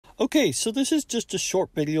Okay, so this is just a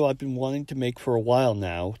short video I've been wanting to make for a while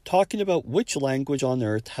now, talking about which language on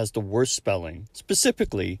earth has the worst spelling.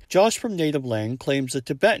 Specifically, Josh from NativLang claims that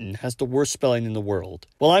Tibetan has the worst spelling in the world.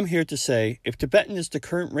 Well, I'm here to say, if Tibetan is the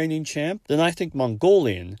current reigning champ, then I think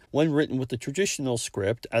Mongolian, when written with the traditional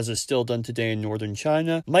script, as is still done today in northern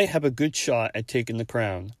China, might have a good shot at taking the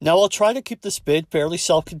crown. Now, I'll try to keep this vid fairly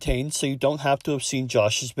self-contained so you don't have to have seen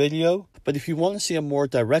Josh's video, but if you want to see a more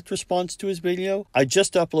direct response to his video, I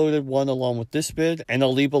just uploaded one along with this vid, and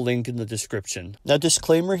I'll leave a link in the description. Now,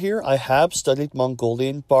 disclaimer here, I have studied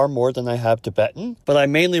Mongolian far more than I have Tibetan, but I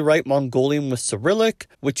mainly write Mongolian with Cyrillic,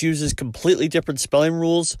 which uses completely different spelling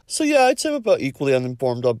rules, so yeah, I'd say I'm about equally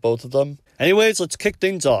uninformed on both of them. Anyways, let's kick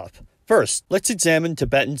things off. First, let's examine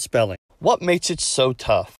Tibetan spelling. What makes it so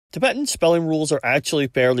tough? Tibetan spelling rules are actually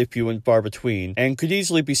fairly few and far between, and could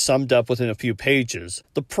easily be summed up within a few pages.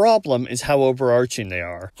 The problem is how overarching they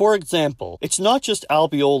are. For example, it's not just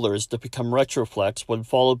alveolars that become retroflex when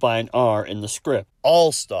followed by an R in the script.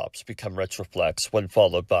 All stops become retroflex when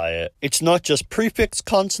followed by it. It's not just prefix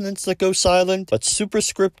consonants that go silent, but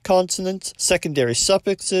superscript consonants, secondary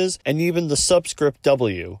suffixes, and even the subscript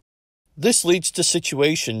W. This leads to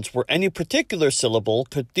situations where any particular syllable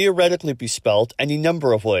could theoretically be spelt any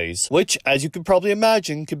number of ways, which, as you can probably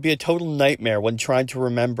imagine, could be a total nightmare when trying to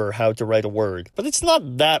remember how to write a word. But it's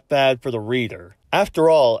not that bad for the reader. After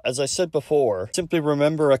all, as I said before, simply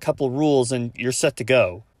remember a couple rules and you're set to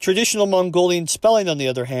go. Traditional Mongolian spelling, on the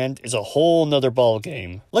other hand, is a whole nother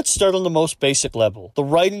ballgame. Let's start on the most basic level, the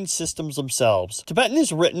writing systems themselves. Tibetan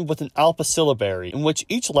is written with an alpha syllabary, in which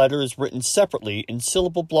each letter is written separately in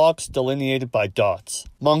syllable blocks delineated by dots.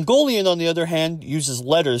 Mongolian, on the other hand, uses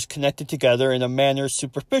letters connected together in a manner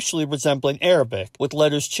superficially resembling Arabic, with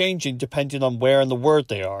letters changing depending on where in the word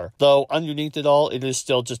they are, though underneath it all, it is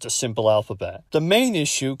still just a simple alphabet. The main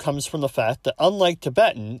issue comes from the fact that unlike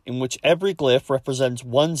Tibetan, in which every glyph represents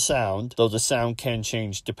one sound, though the sound can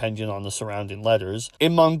change depending on the surrounding letters,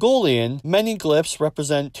 in Mongolian, many glyphs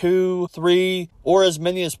represent 2, 3, or as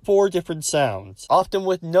many as 4 different sounds, often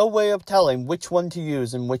with no way of telling which one to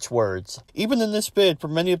use in which words. Even in this vid, for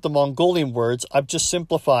many of the Mongolian words, I've just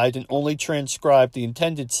simplified and only transcribed the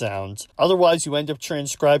intended sounds, otherwise you end up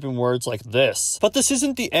transcribing words like this. But this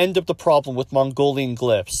isn't the end of the problem with Mongolian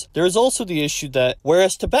glyphs. There is also the issue that,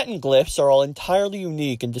 whereas Tibetan glyphs are all entirely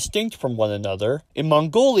unique and distinct from one another, in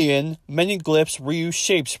Mongolian, many glyphs reuse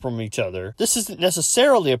shapes from each other. This isn't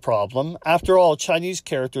necessarily a problem, after all, Chinese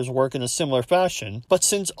characters work in a similar fashion, but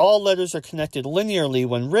since all letters are connected linearly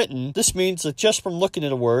when written, this means that just from looking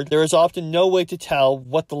at a word, there is often no way to tell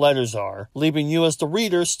what the letters are, leaving you as the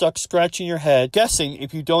reader stuck scratching your head, guessing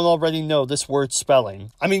if you don't already know this word's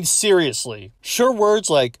spelling. I mean, seriously. Sure, words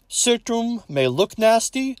like sitrum may look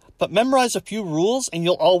nasty, but memorize a few rules and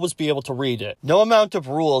you'll always be able to read it. No amount of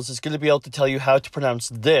rules is going to be able to tell you how to pronounce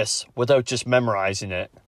this without just memorizing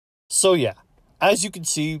it. So yeah, as you can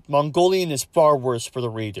see, Mongolian is far worse for the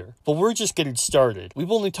reader. But we're just getting started.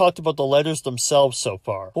 We've only talked about the letters themselves so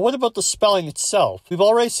far. But what about the spelling itself? We've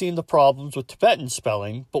already seen the problems with Tibetan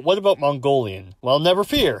spelling, but what about Mongolian? Well, never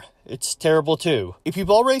fear. It's terrible too. If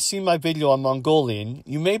you've already seen my video on Mongolian,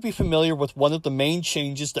 you may be familiar with one of the main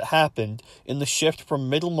changes that happened in the shift from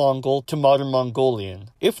Middle Mongol to Modern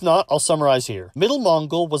Mongolian. If not, I'll summarize here. Middle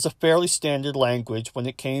Mongol was a fairly standard language when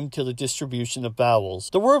it came to the distribution of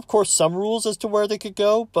vowels. There were of course some rules as to where they could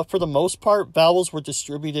go, but for the most part, vowels were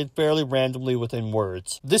distributed fairly randomly within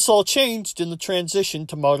words. This all changed in the transition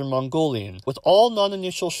to Modern Mongolian, with all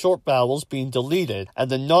non-initial short vowels being deleted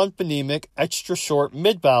and the non-phonemic extra short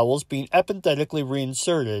mid-vowels being epenthetically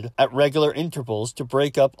reinserted at regular intervals to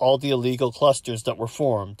break up all the illegal clusters that were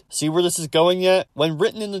formed. See where this is going yet? When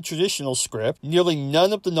written in the traditional script, nearly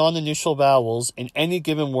none of the non-initial vowels in any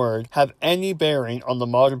given word have any bearing on the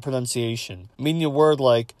modern pronunciation, meaning a word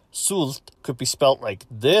like sult could be spelt like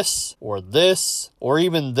this, or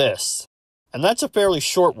even this. And that's a fairly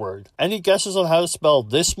short word. Any guesses on how to spell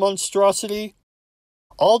this monstrosity?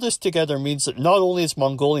 All this together means that not only is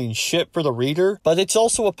Mongolian shit for the reader, but it's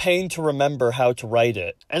also a pain to remember how to write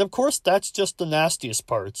it. And of course, that's just the nastiest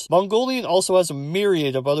parts. Mongolian also has a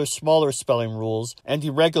myriad of other smaller spelling rules and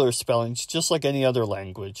irregular spellings, just like any other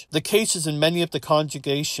language. The cases in many of the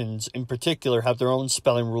conjugations in particular have their own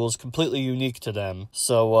spelling rules completely unique to them.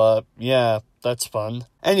 So, yeah, that's fun.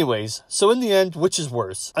 Anyways, so in the end, which is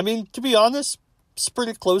worse? I mean, to be honest, it's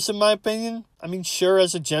pretty close in my opinion. I mean, sure,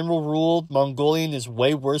 as a general rule, Mongolian is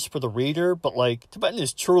way worse for the reader, but like, Tibetan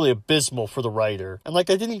is truly abysmal for the writer. And like,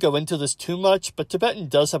 I didn't go into this too much, but Tibetan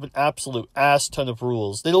does have an absolute ass ton of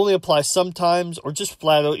rules. They only apply sometimes or just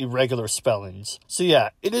flat out irregular spellings. So yeah,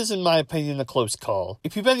 it is in my opinion a close call.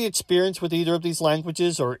 If you've any experience with either of these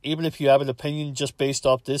languages, or even if you have an opinion just based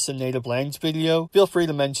off this and NativLang's video, feel free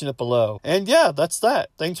to mention it below. And yeah, that's that.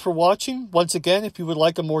 Thanks for watching. Once again, if you would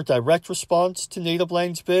like a more direct response to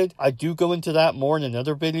NativLang's vid, I do go into that more in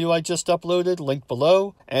another video I just uploaded, link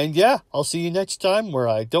below. And yeah, I'll see you next time, where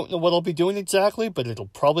I don't know what I'll be doing exactly, but it'll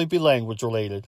probably be language related.